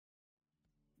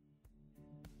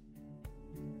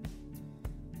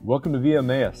Welcome to Via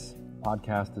Emmaus, a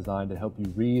podcast designed to help you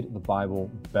read the Bible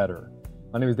better.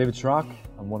 My name is David Schrock.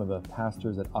 I'm one of the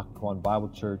pastors at Occoquan Bible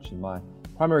Church, and my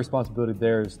primary responsibility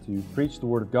there is to preach the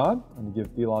Word of God and to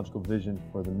give theological vision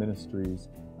for the ministries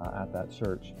at that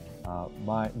church.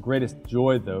 My greatest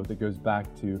joy, though, that goes back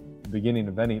to the beginning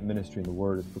of any ministry in the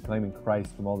Word is proclaiming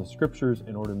Christ from all the Scriptures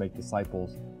in order to make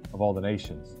disciples of all the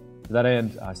nations. To that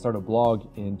end, I started a blog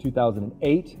in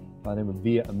 2008 by the name of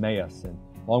Via Emmaus, and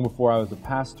long before I was a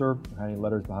pastor, I had any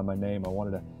letters behind my name, I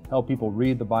wanted to help people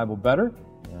read the Bible better,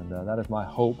 and that is my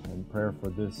hope and prayer for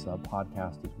this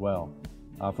podcast as well.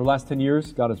 For the last 10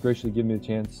 years, God has graciously given me the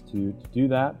chance to do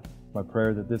that. My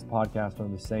prayer that this podcast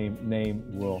under the same name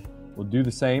will do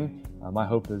the same. My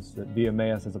hope is that Via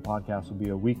Emmaus as a podcast will be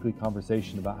a weekly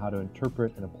conversation about how to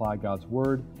interpret and apply God's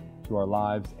Word to our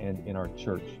lives and in our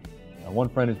church. One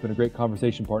friend who's been a great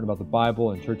conversation partner about the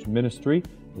Bible and church ministry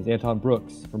is Anton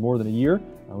Brooks. For more than a year,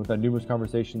 we've had numerous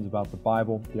conversations about the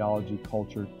Bible, theology,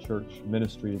 culture, church,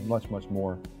 ministry, and much, much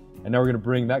more. And now we're going to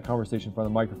bring that conversation in front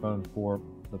of the microphone for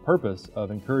the purpose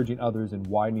of encouraging others and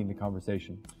widening the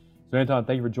conversation. So Anton,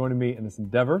 thank you for joining me in this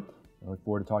endeavor. I look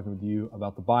forward to talking with you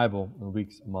about the Bible in the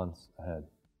weeks and months ahead.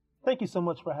 Thank you so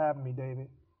much for having me, David.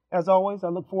 As always, I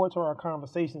look forward to our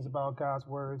conversations about God's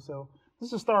Word. So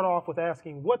let's just start off with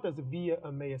asking, what does Via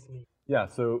Emmaus mean? Yeah,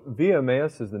 so Via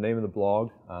Emmaus is the name of the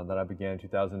blog that I began in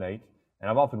 2008. And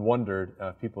I've often wondered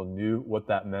if people knew what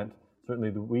that meant. Certainly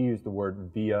we use the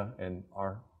word via in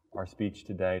our speech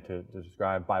today to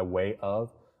describe by way of.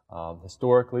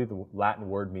 Historically, the Latin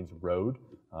word means road.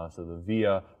 So the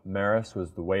Via Maris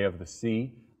was the way of the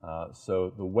sea.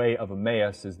 So the way of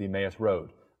Emmaus is the Emmaus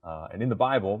Road. And in the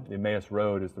Bible, the Emmaus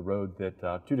Road is the road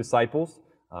that two disciples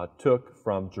took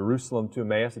from Jerusalem to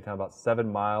Emmaus, a town about 7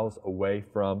 miles away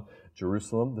from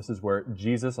Jerusalem. This is where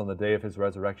Jesus, on the day of his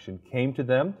resurrection, came to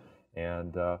them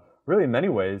and really in many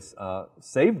ways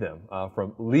saved them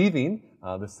from leaving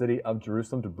the city of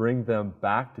Jerusalem to bring them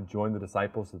back to join the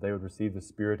disciples so they would receive the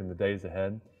Spirit in the days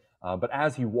ahead. But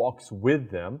as he walks with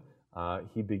them,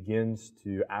 he begins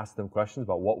to ask them questions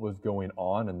about what was going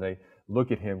on, and they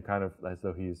look at him kind of as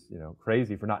though he's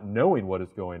crazy for not knowing what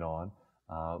is going on.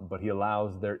 But he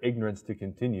allows their ignorance to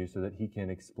continue so that he can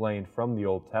explain from the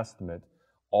Old Testament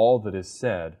all that is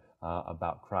said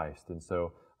about Christ. And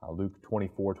so Luke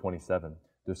 24:27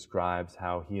 describes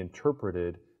how he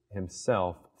interpreted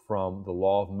himself from the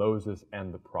law of Moses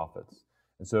and the prophets.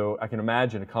 And so I can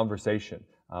imagine a conversation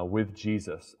with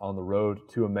Jesus on the road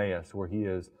to Emmaus where he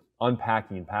is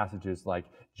unpacking passages like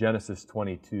Genesis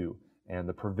 22 and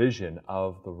the provision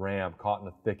of the ram caught in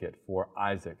the thicket for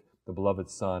Isaac, the beloved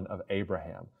son of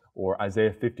Abraham, or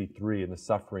Isaiah 53 and the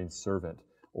suffering servant,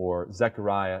 or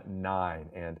Zechariah 9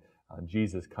 and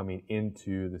Jesus coming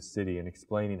into the city and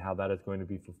explaining how that is going to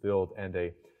be fulfilled, and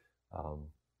a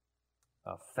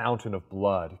fountain of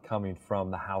blood coming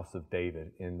from the house of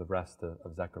David in the rest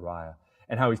of Zechariah,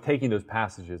 and how he's taking those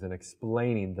passages and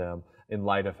explaining them in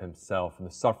light of himself and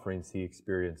the sufferings he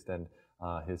experienced and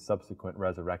his subsequent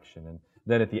resurrection. And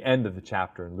then at the end of the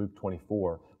chapter in Luke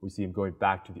 24, we see him going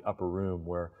back to the upper room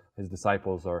where his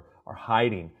disciples are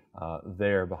hiding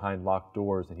there behind locked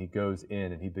doors, and he goes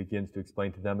in and he begins to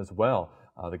explain to them as well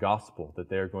the gospel that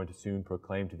they are going to soon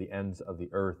proclaim to the ends of the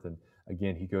earth. And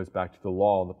again, he goes back to the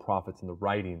law and the prophets and the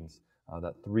writings,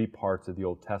 that three parts of the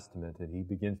Old Testament, and he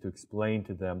begins to explain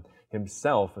to them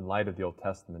himself in light of the Old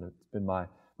Testament. It's been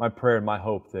my prayer and my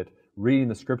hope that reading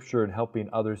the Scripture and helping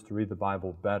others to read the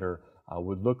Bible better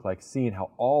would look like seeing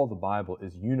how all the Bible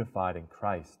is unified in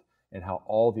Christ, and how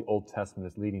all the Old Testament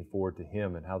is leading forward to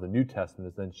Him, and how the New Testament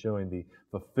is then showing the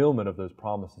fulfillment of those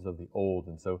promises of the Old.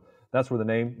 And so that's where the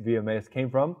name Via Emmaus came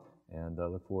from, and I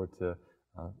look forward to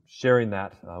sharing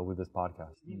that with this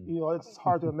podcast. It's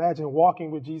hard to imagine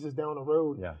walking with Jesus down the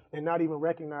road and not even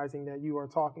recognizing that you are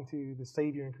talking to the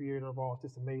Savior and Creator of all.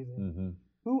 It's just amazing. Mm-hmm.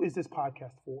 Who is this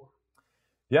podcast for?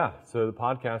 Yeah, so the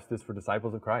podcast is for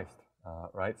disciples of Christ,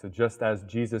 right? So just as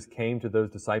Jesus came to those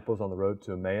disciples on the road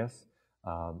to Emmaus,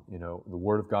 the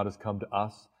Word of God has come to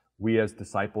us. We as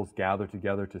disciples gather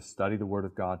together to study the Word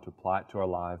of God, to apply it to our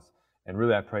lives. And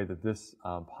really, I pray that this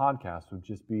podcast would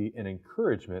just be an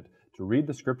encouragement to read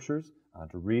the Scriptures,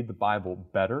 to read the Bible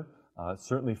better,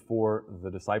 certainly for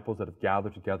the disciples that have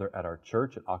gathered together at our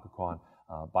church, at Occoquan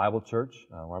Bible Church,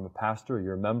 where I'm a pastor,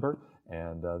 you're a member,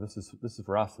 and this is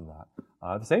for us in that.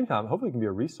 At the same time, hopefully it can be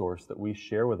a resource that we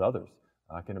share with others.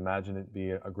 I can imagine it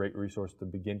be a great resource to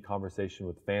begin conversation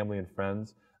with family and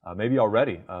friends. Maybe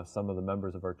already some of the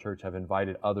members of our church have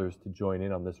invited others to join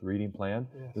in on this reading plan.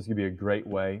 Yes. This could be a great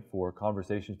way for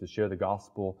conversations to share the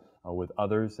gospel with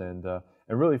others, and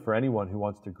really for anyone who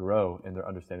wants to grow in their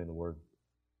understanding of the Word.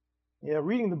 Yeah,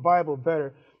 reading the Bible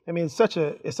better. I mean, it's such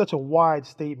a wide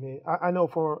statement. I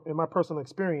know in my personal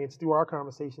experience through our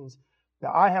conversations that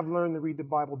I have learned to read the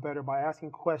Bible better by asking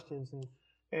questions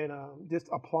and just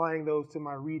applying those to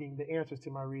my reading, the answers to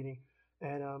my reading,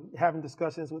 and having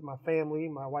discussions with my family,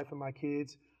 my wife and my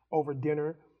kids over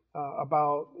dinner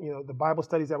about the Bible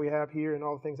studies that we have here and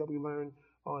all the things that we learn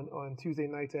on Tuesday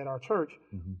nights at our church.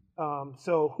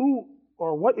 So who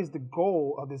or what is the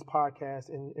goal of this podcast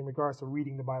in regards to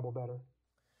reading the Bible better?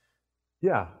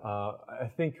 Yeah,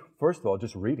 I think, first of all,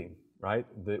 just reading, right?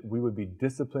 That we would be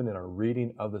disciplined in our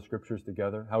reading of the scriptures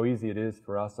together. How easy it is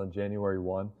for us on January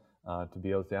 1 to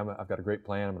be able to say, I've got a great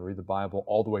plan. I'm going to read the Bible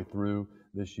all the way through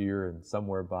this year, and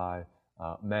somewhere by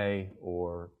May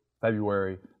or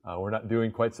February, we're not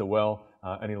doing quite so well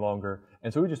any longer.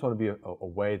 And so we just want to be a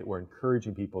way that we're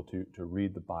encouraging people to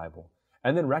read the Bible.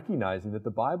 And then recognizing that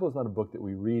the Bible is not a book that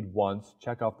we read once,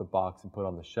 check off the box, and put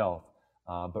on the shelf,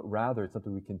 but rather it's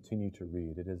something we continue to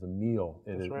read. It is a meal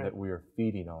that we are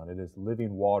feeding on. It is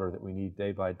living water that we need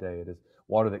day by day. It is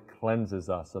water that cleanses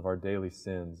us of our daily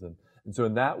sins. And so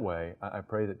in that way, I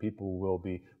pray that people will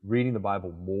be reading the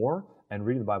Bible more and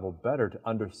reading the Bible better to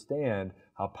understand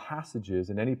how passages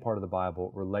in any part of the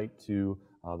Bible relate to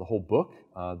the whole book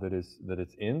that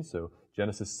it's in. So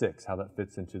Genesis 6, how that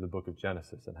fits into the book of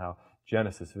Genesis, and how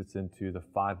Genesis fits into the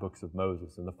 5 books of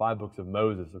Moses. And the 5 books of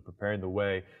Moses are preparing the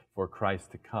way for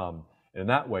Christ to come. And in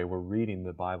that way, we're reading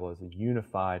the Bible as a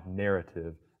unified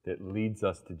narrative that leads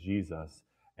us to Jesus.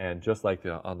 And just like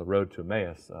on the road to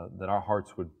Emmaus, that our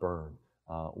hearts would burn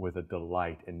with a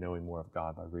delight in knowing more of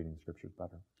God by reading the Scriptures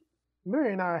better.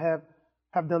 Mary and I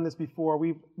have done this before.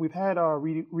 We've had our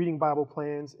reading Bible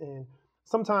plans, and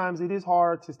sometimes it is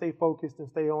hard to stay focused and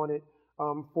stay on it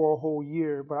for a whole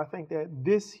year. But I think that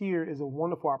this here is a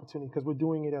wonderful opportunity because we're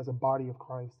doing it as a body of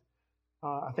Christ.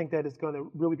 I think that it's going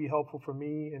to really be helpful for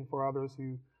me and for others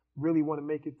who really want to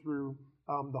make it through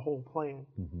the whole plan.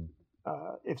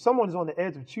 If someone is on the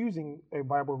edge of choosing a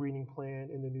Bible reading plan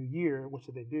in the new year, what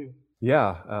should they do?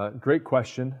 Yeah, great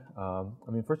question.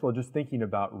 First of all, just thinking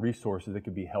about resources that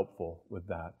could be helpful with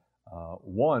that.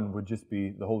 One would just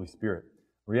be the Holy Spirit.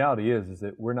 Reality is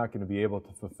that we're not going to be able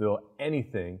to fulfill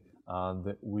anything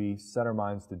that we set our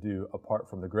minds to do apart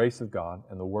from the grace of God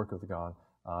and the work of God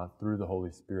through the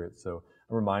Holy Spirit. So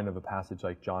I'm reminded of a passage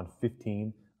like John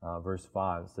 15, verse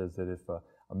 5. It says that if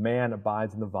a man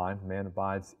abides in the vine, a man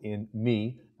abides in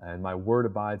me, and my word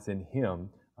abides in him,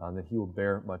 then he will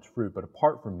bear much fruit. But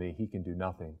apart from me, he can do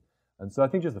nothing. And so I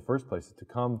think just the first place is to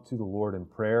come to the Lord in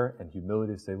prayer and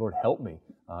humility to say, Lord, help me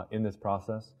in this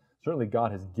process. Certainly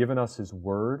God has given us His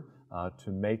Word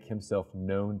to make Himself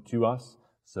known to us.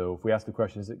 So if we ask the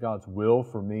question, is it God's will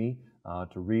for me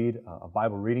to read a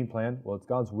Bible reading plan? Well, it's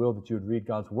God's will that you would read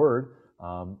God's Word,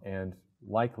 and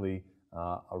likely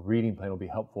a reading plan will be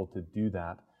helpful to do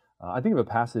that. I think of a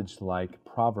passage like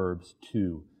Proverbs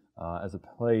 2 as a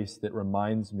place that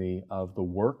reminds me of the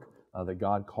work that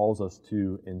God calls us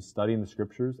to in studying the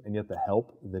Scriptures, and yet the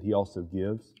help that He also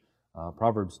gives.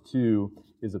 Proverbs 2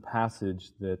 is a passage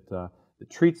that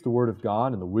treats the Word of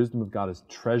God and the wisdom of God as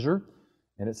treasure.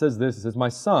 And it says this, it says, "My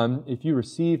son, if you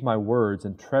receive my words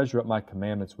and treasure up my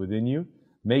commandments within you,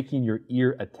 making your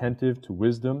ear attentive to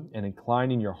wisdom and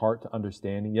inclining your heart to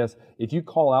understanding." Yes, if you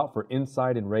call out for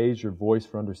insight and raise your voice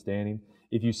for understanding,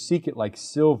 if you seek it like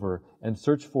silver and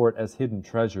search for it as hidden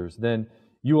treasures, then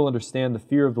you will understand the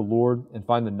fear of the Lord and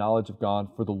find the knowledge of God.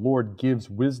 For the Lord gives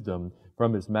wisdom.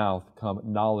 From His mouth come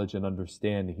knowledge and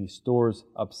understanding. He stores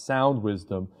up sound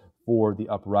wisdom for the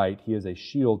upright. He is a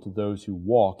shield to those who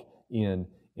walk in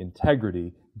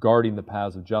integrity, guarding the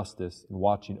paths of justice and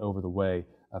watching over the way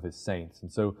of His saints.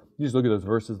 And so you just look at those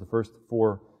verses, the first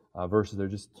 4 verses there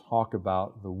just talk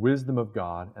about the wisdom of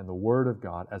God and the Word of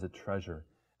God as a treasure.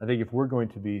 I think if we're going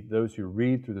to be those who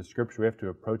read through the Scripture, we have to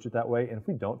approach it that way. And if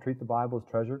we don't treat the Bible as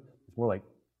treasure, it's more like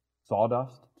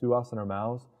sawdust to us in our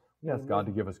mouths. We ask God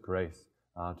to give us grace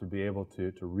to be able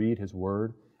to read His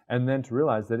Word, and then to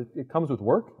realize that it comes with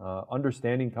work.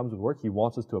 Understanding comes with work. He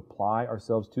wants us to apply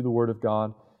ourselves to the Word of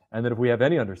God, and that if we have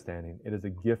any understanding, it is a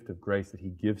gift of grace that He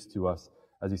gives to us.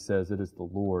 As He says, it is the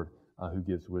Lord who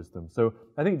gives wisdom. So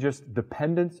I think just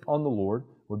dependence on the Lord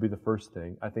would be the first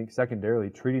thing. I think secondarily,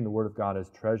 treating the Word of God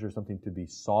as treasure, something to be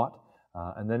sought,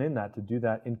 and then in that, to do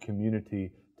that in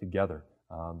community together.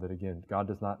 That again, God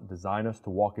does not design us to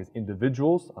walk as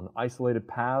individuals on isolated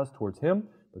paths towards Him,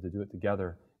 but to do it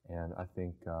together. And I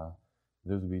think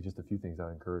those would be just a few things I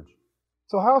would encourage.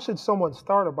 So how should someone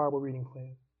start a Bible reading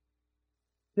plan?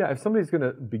 Yeah, if somebody's going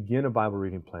to begin a Bible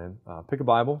reading plan, pick a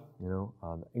Bible.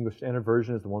 The English Standard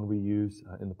Version is the one we use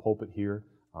in the pulpit here.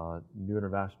 New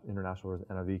International Version,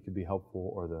 NIV, could be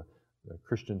helpful, or the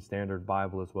Christian Standard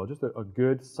Bible as well. Just a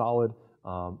good, solid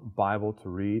Bible to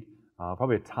read.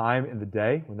 Probably a time in the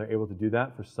day when they're able to do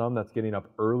that. For some, that's getting up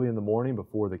early in the morning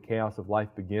before the chaos of life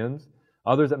begins.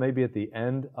 Others, that may be at the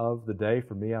end of the day.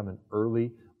 For me, I'm an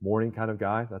early morning kind of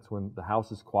guy. That's when the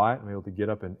house is quiet. I'm able to get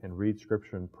up and read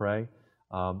Scripture and pray.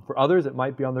 For others, it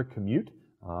might be on their commute.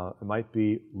 It might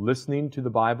be listening to the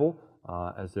Bible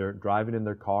as they're driving in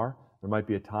their car. There might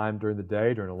be a time during the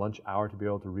day, during a lunch hour, to be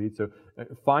able to read. So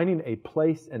finding a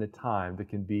place and a time that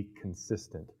can be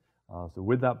consistent. So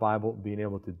with that Bible, being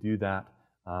able to do that,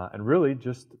 and really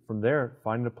just from there,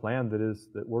 finding a plan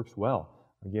that works well.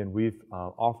 Again, we've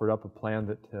offered up a plan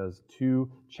that has 2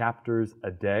 chapters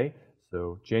a day.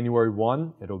 So January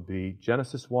 1, it'll be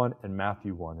Genesis 1 and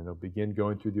Matthew 1, and it'll begin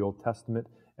going through the Old Testament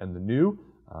and the New,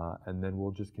 and then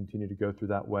we'll just continue to go through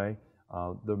that way.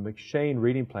 The McShane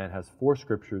reading plan has 4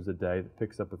 scriptures a day that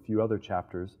picks up a few other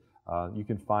chapters. You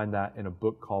can find that in a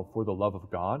book called For the Love of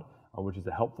God, which is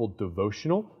a helpful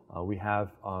devotional we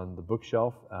have on the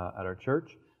bookshelf at our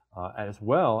church, as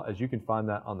well as you can find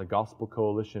that on the Gospel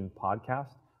Coalition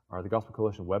podcast or the Gospel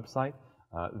Coalition website.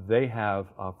 They have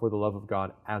For the Love of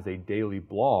God as a daily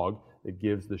blog that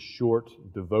gives the short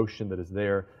devotion that is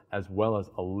there, as well as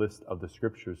a list of the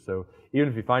scriptures. So even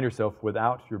if you find yourself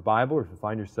without your Bible, or if you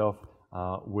find yourself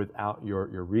without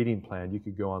your reading plan, you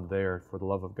could go on there, For the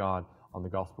Love of God, on the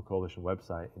Gospel Coalition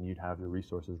website, and you'd have your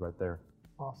resources right there.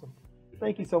 Awesome.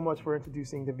 Thank you so much for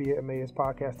introducing the Via Emmaus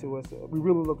podcast to us. We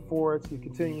really look forward to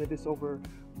continuing this over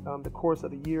the course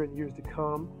of the year and years to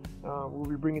come. We'll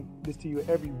be bringing this to you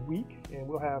every week, and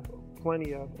we'll have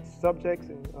plenty of subjects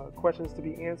and questions to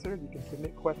be answered. You can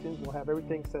submit questions. We'll have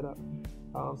everything set up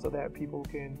so that people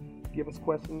can give us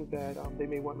questions that they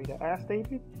may want me to ask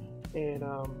David, and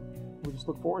we just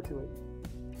look forward to it.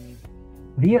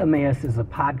 Via Emmaus is a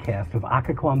podcast of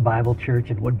Occoquan Bible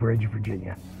Church in Woodbridge,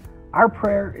 Virginia. Our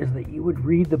prayer is that you would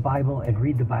read the Bible and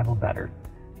read the Bible better.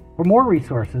 For more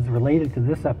resources related to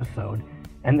this episode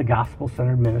and the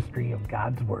gospel-centered ministry of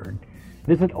God's Word,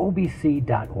 visit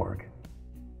obc.org.